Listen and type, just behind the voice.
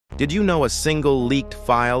Did you know a single leaked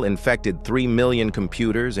file infected 3 million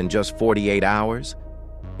computers in just 48 hours?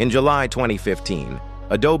 In July 2015,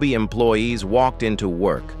 Adobe employees walked into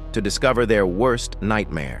work to discover their worst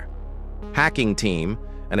nightmare. Hacking Team,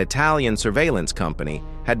 an Italian surveillance company,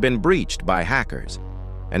 had been breached by hackers,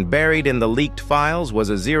 and buried in the leaked files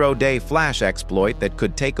was a zero-day flash exploit that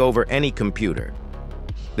could take over any computer.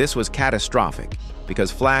 This was catastrophic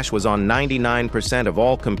because Flash was on 99% of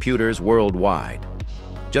all computers worldwide.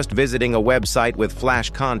 Just visiting a website with Flash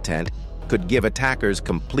content could give attackers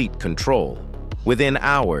complete control. Within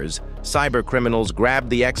hours, cybercriminals grabbed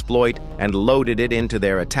the exploit and loaded it into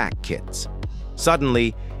their attack kits.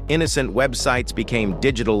 Suddenly, innocent websites became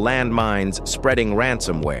digital landmines spreading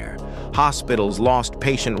ransomware. Hospitals lost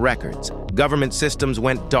patient records. Government systems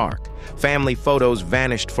went dark. Family photos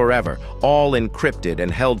vanished forever, all encrypted and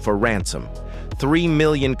held for ransom. 3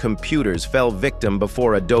 million computers fell victim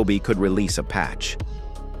before Adobe could release a patch.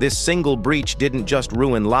 This single breach didn't just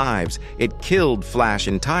ruin lives, it killed Flash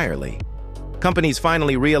entirely. Companies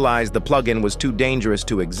finally realized the plugin was too dangerous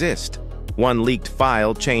to exist. One leaked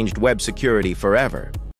file changed web security forever.